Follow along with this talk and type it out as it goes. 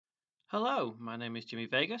Hello, my name is Jimmy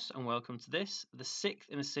Vegas and welcome to this, the sixth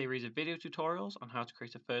in a series of video tutorials on how to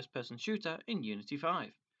create a first-person shooter in Unity 5.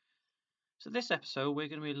 So this episode we're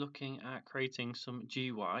going to be looking at creating some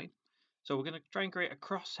GUI. So we're going to try and create a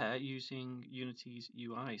crosshair using Unity's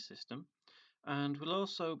UI system, and we'll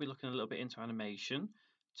also be looking a little bit into animation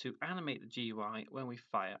to animate the GUI when we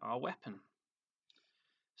fire our weapon.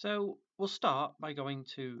 So we'll start by going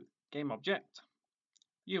to Game Object,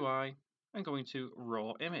 UI, and going to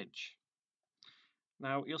Raw Image.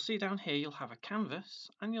 Now you'll see down here you'll have a canvas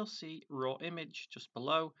and you'll see raw image just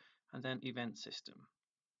below and then event system.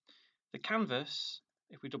 The canvas,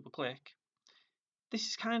 if we double click, this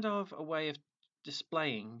is kind of a way of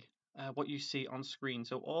displaying what you see on screen.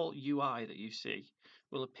 So all UI that you see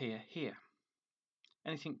will appear here.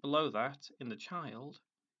 Anything below that in the child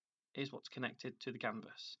is what's connected to the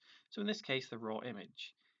canvas. So in this case, the raw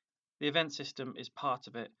image. The event system is part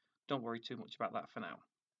of it. Don't worry too much about that for now.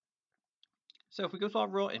 So if we go to our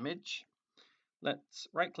raw image, let's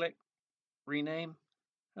right click, rename,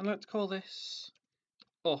 and let's call this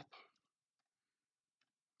up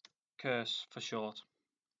curse for short.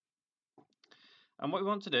 And what we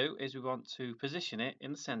want to do is we want to position it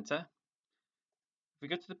in the center. If we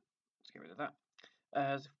go to let's get rid of that.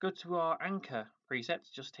 If we go to our anchor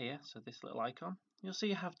presets just here, so this little icon, you'll see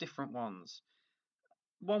you have different ones.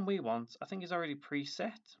 One we want, I think, is already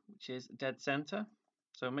preset, which is dead center.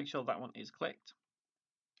 So make sure that one is clicked.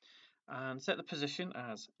 And set the position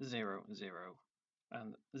as 0, 0,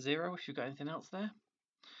 and 0 if you've got anything else there.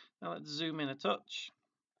 Now let's zoom in a touch.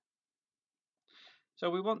 So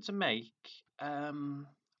we want to make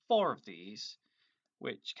 4 of these,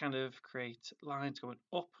 which kind of create lines going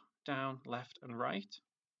up, down, left, and right.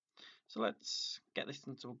 So let's get this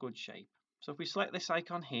into a good shape. So if we select this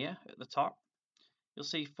icon here at the top, you'll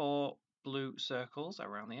see 4 blue circles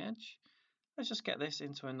around the edge. Let's just get this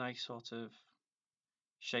into a nice sort of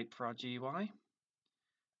shape for our GUI.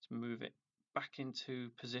 Let's move it back into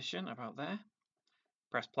position about there.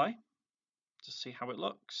 Press play to see how it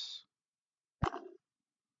looks.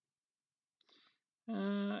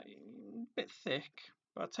 A bit thick,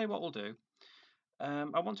 but I'll tell you what we'll do.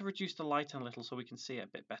 I want to reduce the light a little so we can see it a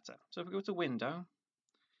bit better. So if we go to Window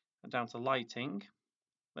and down to Lighting,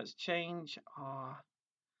 let's change our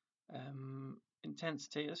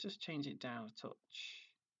intensity. Let's just change it down a touch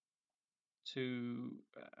to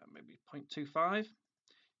maybe 0.25.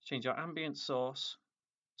 Change our ambient source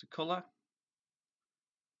to color,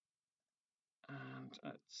 and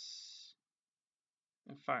let's,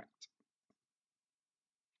 in fact,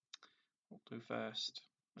 what we'll do first,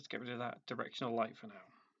 let's get rid of that directional light for now.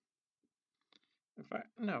 In fact,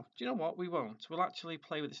 no, do you know what? We won't. We'll actually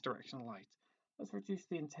play with this directional light. Let's reduce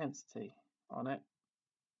the intensity on it.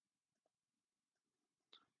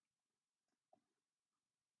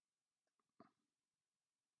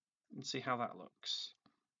 And see how that looks.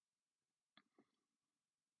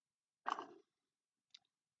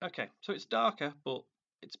 Okay, so it's darker, but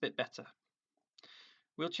it's a bit better.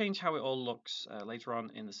 We'll change how it all looks later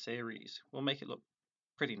on in the series. We'll make it look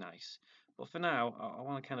pretty nice. But for now, I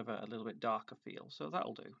want a kind of a little bit darker feel, so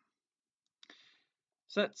that'll do.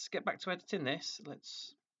 So let's get back to editing this.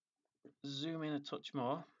 Let's zoom in a touch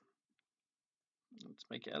more. Let's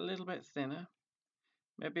make it a little bit thinner.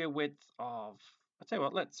 Maybe a width of, I'll tell you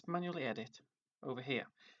what, let's manually edit over here.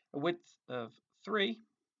 A width of 3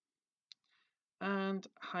 and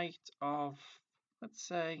height of, let's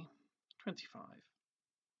say, 25.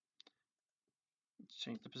 Let's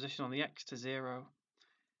change the position on the X to 0.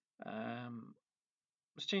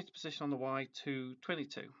 Let's change the position on the Y to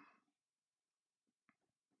 22.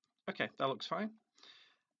 Okay, that looks fine.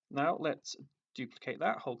 Now let's duplicate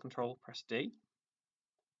that, hold Control, press D.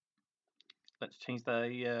 Let's change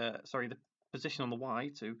the position on the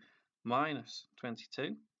Y to minus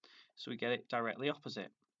 22, so we get it directly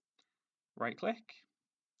opposite. Right click,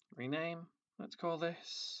 rename, let's call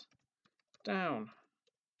this down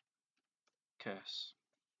curse.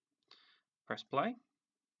 Press play.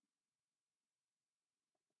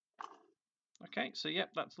 Okay, so yep,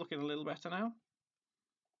 that's looking a little better now.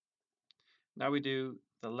 Now we do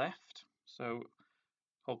the left, so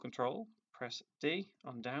hold Control, press D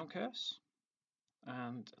on down curse,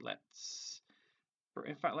 and let's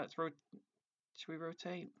should we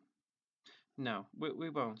rotate? No, we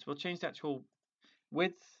won't. We'll change the actual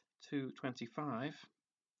width to 25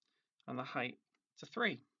 and the height to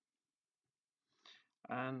 3.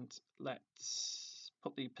 And let's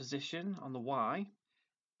put the position on the Y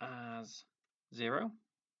as 0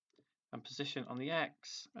 and position on the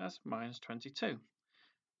X as minus 22.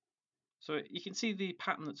 So you can see the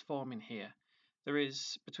pattern that's forming here. There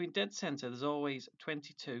is, between dead center, there's always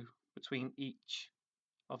 22 between each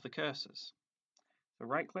of the cursors. So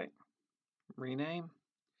right click, rename,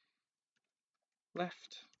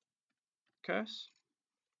 left curse,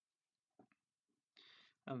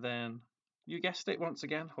 and then you guessed it, once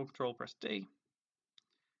again, hold Control press D.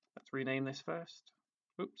 Let's rename this first.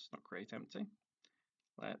 Oops, not create empty.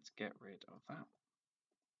 Let's get rid of that.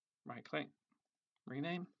 Right click,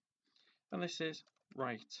 rename, and this is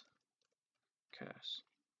right curse.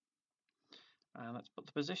 And let's put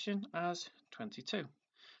the position as 22.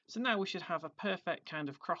 So now we should have a perfect kind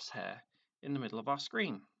of crosshair in the middle of our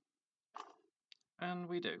screen. And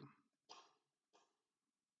we do,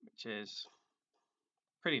 which is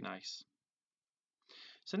pretty nice.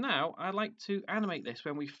 So now I'd like to animate this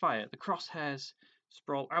when we fire. The crosshairs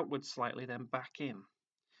sprawl outwards slightly, then back in.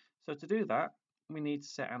 So to do that, we need to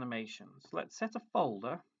set animations. Let's set a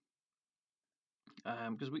folder,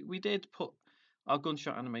 because we did put our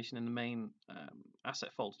gunshot animation in the main asset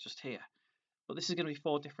folder just here. But this is going to be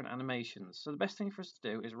 4 different animations. So the best thing for us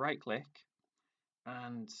to do is right click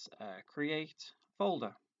and create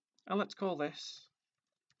folder. And let's call this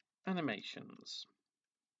animations.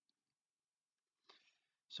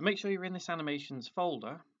 So make sure you're in this animations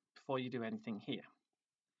folder before you do anything here.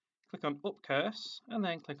 Click on up cursor and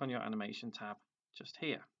then click on your animation tab just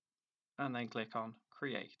here. And then click on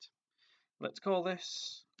create. Let's call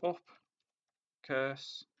this up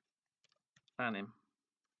cursor anim.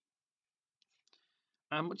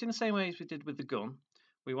 And much in the same way as we did with the gun,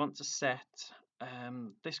 we want to set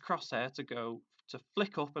this crosshair to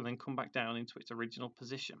flick up and then come back down into its original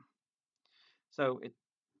position. So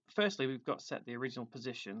firstly, we've got to set the original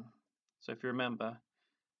position. So if you remember,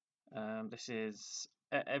 this is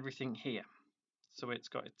everything here. So it's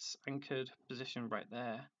got its anchored position right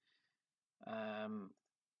there,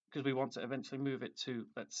 because we want to eventually move it to,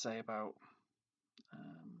 let's say, about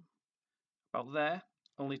there,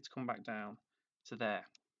 only to come back down to there.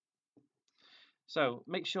 So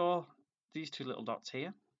make sure these 2 little dots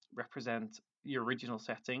here represent your original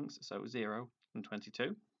settings, so 0 and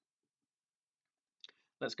 22.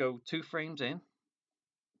 Let's go 2 frames in,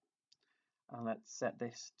 and let's set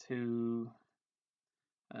this to,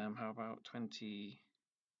 how about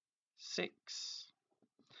 26?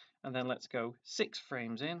 And then let's go 6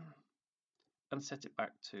 frames in and set it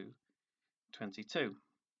back to 22.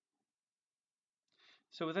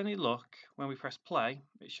 So with any luck, when we press play,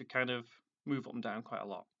 it should kind of move up and down quite a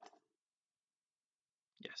lot.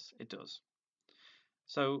 Yes, it does.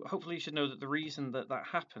 So hopefully you should know that the reason that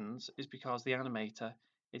happens is because the animator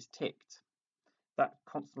is ticked. That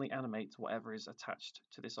constantly animates whatever is attached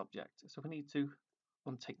to this object. So we need to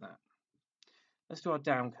untick that. Let's do our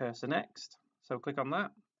down cursor next. So click on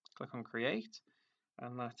that, click on create,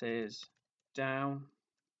 and that is down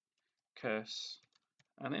cursor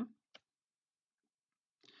anim.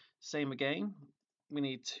 Same again, we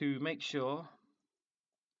need to make sure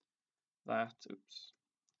that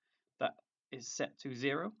that is set to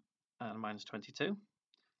 0 and minus 22.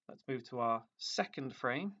 Let's move to our second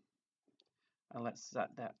frame and let's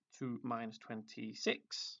set that to minus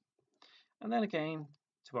 26. And then again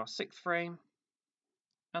to our 6th frame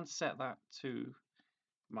and set that to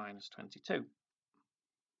minus 22.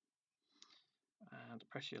 And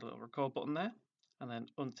press your little record button there and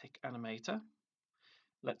then untick animator.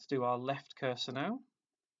 Let's do our left cursor now.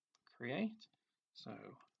 Create. So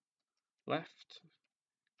left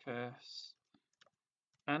cursor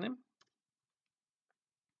anim.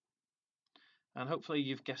 And hopefully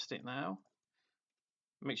you've guessed it now.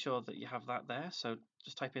 Make sure that you have that there. So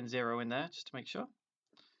just type in 0 in there just to make sure.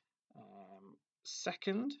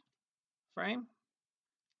 Second frame.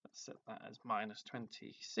 Let's set that as minus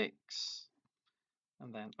 26.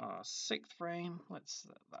 And then our 6th frame, let's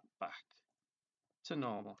set that back to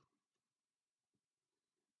normal.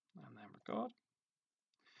 And then record.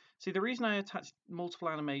 See, the reason I attach multiple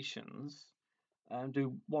animations and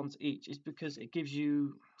do one to each is because it gives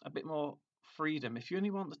you a bit more freedom. If you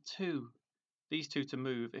only want these two to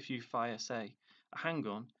move if you fire, say, a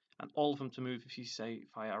handgun, and all of them to move if you, say,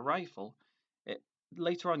 fire a rifle,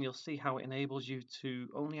 later on you'll see how it enables you to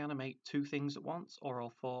only animate 2 things at once, or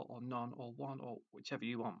all 4, or none, or 1, or whichever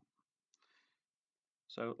you want.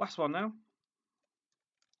 So last one now.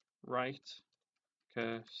 Right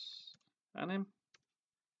cursor anim,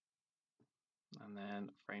 and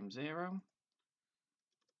then frame 0.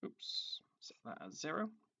 Oops, set that as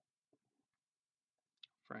 0.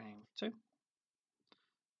 Frame 2.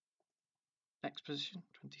 Next position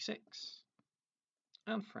 26,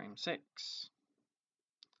 and frame 6.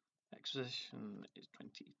 Next position is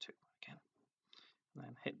 22 again. And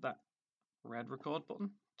then hit that red record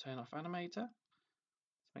button, turn off animator.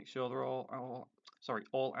 Make sure they're all sorry,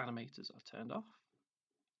 all animators are turned off.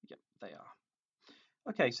 Yep, they are.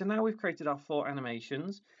 Okay, so now we've created our 4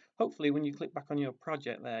 animations. Hopefully when you click back on your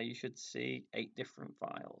project there, you should see 8 different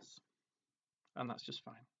files. And that's just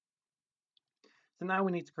fine. So now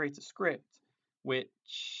we need to create a script, which,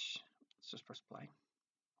 let's just press play.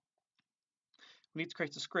 We need to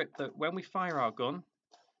create a script that when we fire our gun,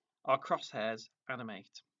 our crosshairs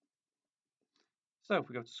animate. So if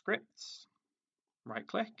we go to scripts, right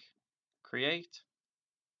click, create,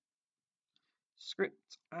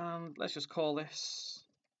 script, and let's just call this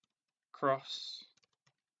cross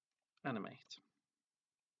animate.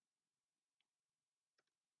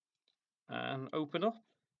 And open up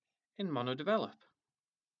in MonoDevelop.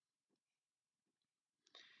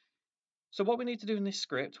 So what we need to do in this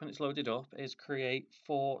script when it's loaded up is create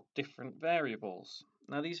 4 different variables.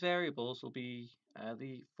 Now these variables will be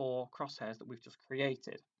the 4 crosshairs that we've just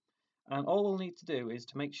created. And all we'll need to do is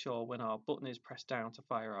to make sure when our button is pressed down to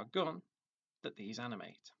fire our gun that these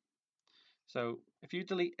animate. So if you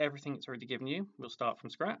delete everything it's already given you, we'll start from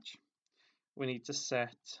scratch. We need to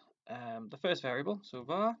set the first variable, so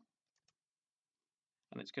var,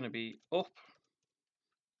 and it's going to be up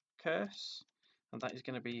curse, and that is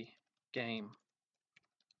going to be game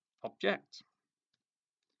object.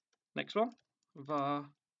 Next one, var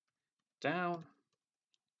down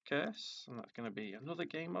curse, and that's going to be another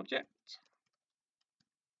game object.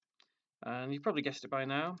 And you've probably guessed it by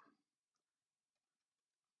now,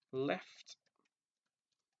 left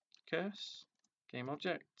curse, game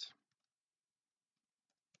object.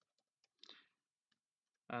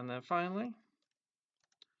 And then finally,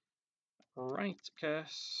 right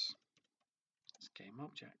curse, it's game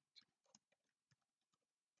object.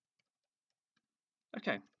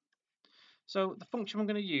 Okay, so the function I'm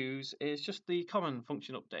going to use is just the common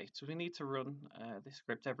function update. So we need to run this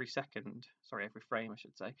script every frame I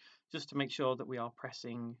should say, just to make sure that we are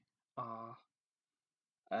pressing our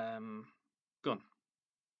gun.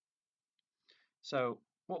 So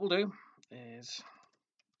what we'll do is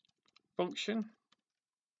function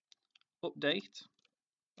update,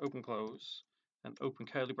 open close, and open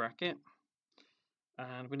curly bracket.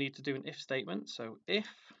 And we need to do an if statement. So if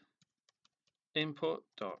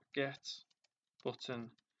input.get button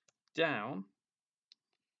down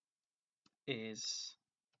is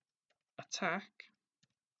attack,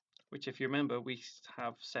 which if you remember we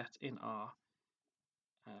have set in our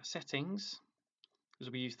settings,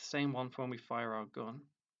 because we use the same one for when we fire our gun.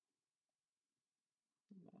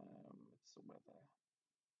 It's somewhere there.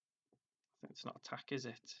 I think it's not attack, is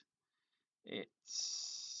it?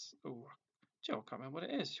 It's, oh, Joe, I can't remember what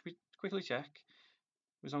it is. Should we quickly check?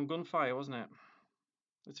 It was on gunfire, wasn't it?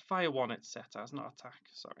 It's fire 1 it's set as, not attack,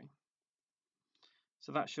 sorry.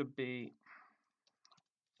 So that should be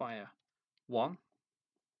fire 1,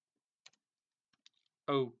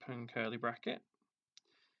 open curly bracket.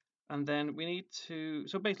 And then we need to,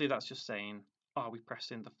 so basically that's just saying, are we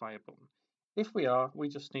pressing the fire button? If we are, we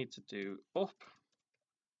just need to do up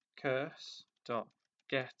curse dot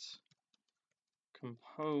get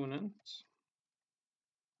component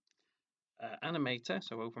animator,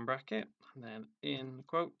 so open bracket, and then in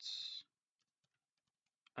quotes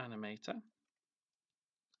animator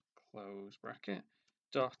close bracket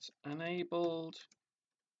dot enabled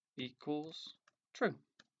equals true,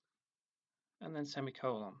 and then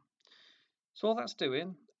semicolon. So all that's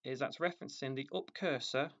doing is that's referencing the up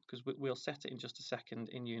cursor, because we'll set it in just a second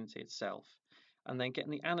in Unity itself, and then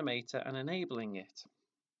getting the animator and enabling it.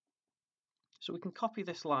 So we can copy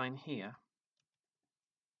this line here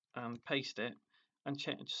and paste it and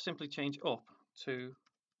just simply change up to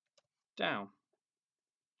down,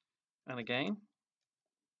 and again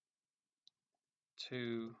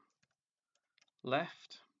to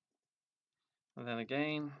left, and then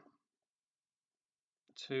again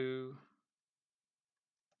to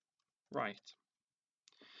right.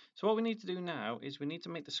 So what we need to do now is we need to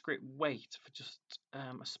make the script wait for just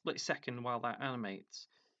a split second while that animates.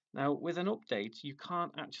 Now with an update you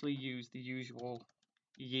can't actually use the usual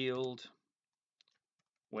yield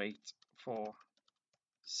wait for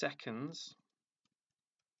seconds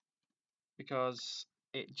because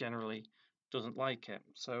it generally doesn't like it.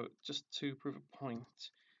 So just to prove a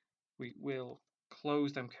point, we will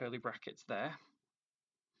close them curly brackets there,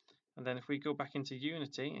 and then if we go back into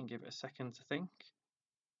Unity and give it a second to think,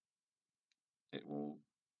 it will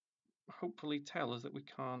hopefully tell us that we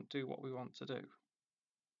can't do what we want to do.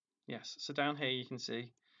 Yes, so down here you can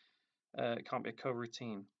see it can't be a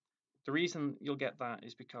coroutine. The reason you'll get that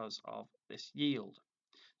is because of this yield.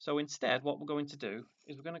 So instead what we're going to do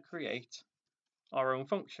is we're going to create our own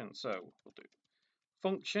function. So we'll do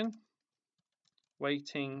function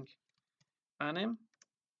waiting anim,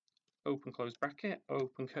 open close bracket,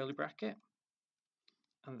 open curly bracket,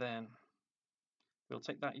 and then we'll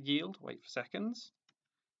take that yield, wait for seconds,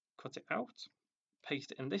 cut it out,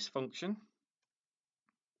 paste it in this function,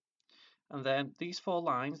 and then these 4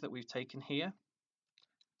 lines that we've taken here,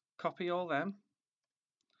 copy all them,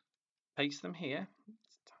 paste them here,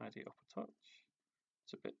 let's tidy it up a touch,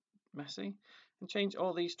 it's a bit messy, and change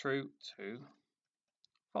all these true to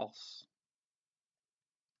false.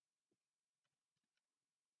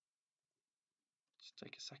 Just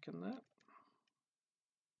take a second there.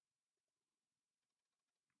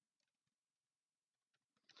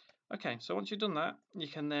 Okay, so once you've done that, you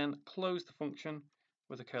can then close the function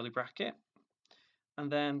with a curly bracket, and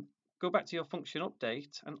then go back to your function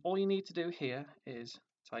update, and all you need to do here is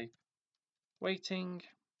type waiting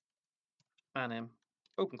anim,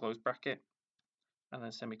 open close bracket, and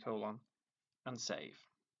then semicolon, and save.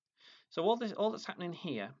 So all that's happening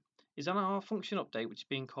here is on our function update, which is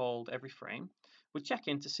being called every frame, we're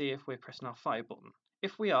checking to see if we're pressing our fire button.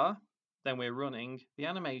 If we are, then we're running the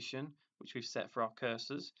animation, which we've set for our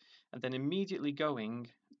cursors, and then immediately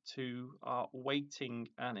going to our waiting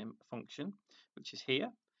anim function, which is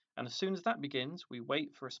here. And as soon as that begins, we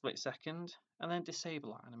wait for a split second and then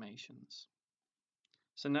disable our animations.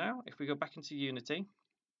 So now, if we go back into Unity,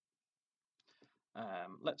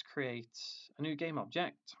 let's create a new game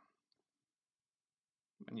object.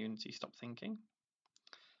 When Unity stop thinking.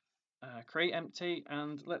 Create empty,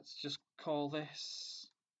 and let's just call this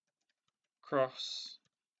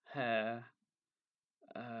crosshair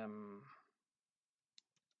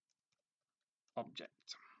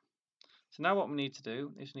object. So now what we need to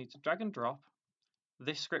do is we need to drag and drop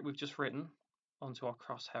this script we've just written onto our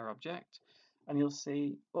crosshair object, and you'll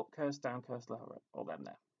see up cursor, down cursor, all them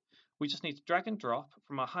there. We just need to drag and drop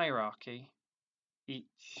from our hierarchy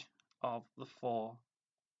each of the 4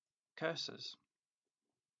 cursors.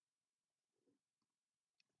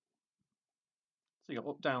 So you got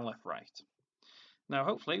up, down, left, right. Now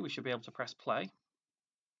hopefully we should be able to press play,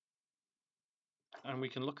 and we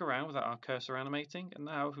can look around without our cursor animating. And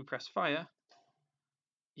now if we press fire,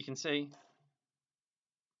 you can see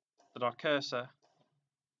that our cursor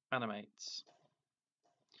animates.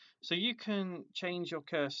 So you can change your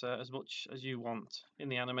cursor as much as you want in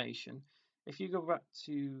the animation. If you go back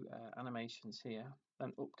to animations here,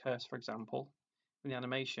 then up cursor, for example, in the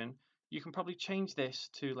animation, you can probably change this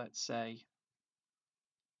to, let's say,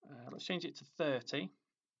 let's change it to 30.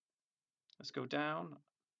 Let's go down.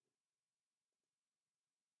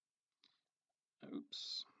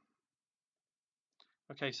 Oops.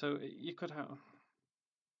 Okay, so you could have.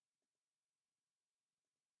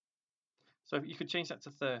 So you could change that to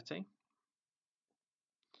 30.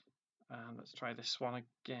 And let's try this one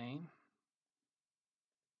again.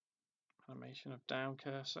 Animation of down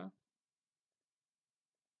cursor.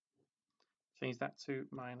 Change that to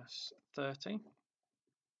 -30.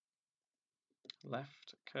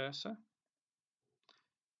 Left cursor.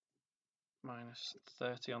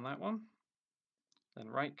 -30 on that one. Then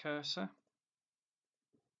right cursor.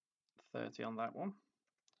 30 on that one.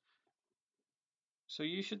 So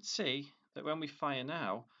you should see that when we fire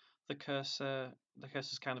now, the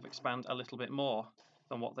cursors kind of expand a little bit more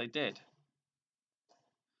than what they did.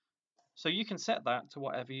 So you can set that to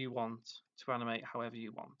whatever you want to animate however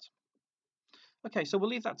you want. Okay, so we'll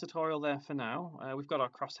leave that tutorial there for now. We've got our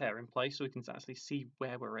crosshair in place so we can actually see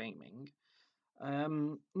where we're aiming.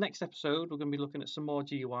 Next episode, we're going to be looking at some more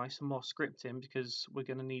GUI, some more scripting, because we're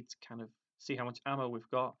going to need to kind of see how much ammo we've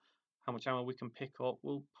got, how much ammo we can pick up.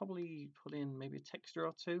 We'll probably put in maybe a texture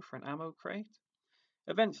or 2 for an ammo crate.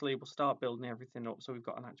 Eventually, we'll start building everything up so we've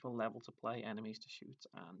got an actual level to play, enemies to shoot,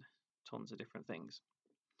 and tons of different things.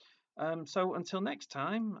 So until next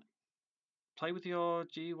time, play with your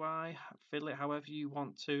GUI, fiddle it however you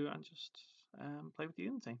want to, and just play with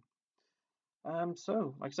Unity.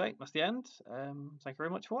 So, like I say, that's the end. Thank you very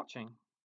much for watching.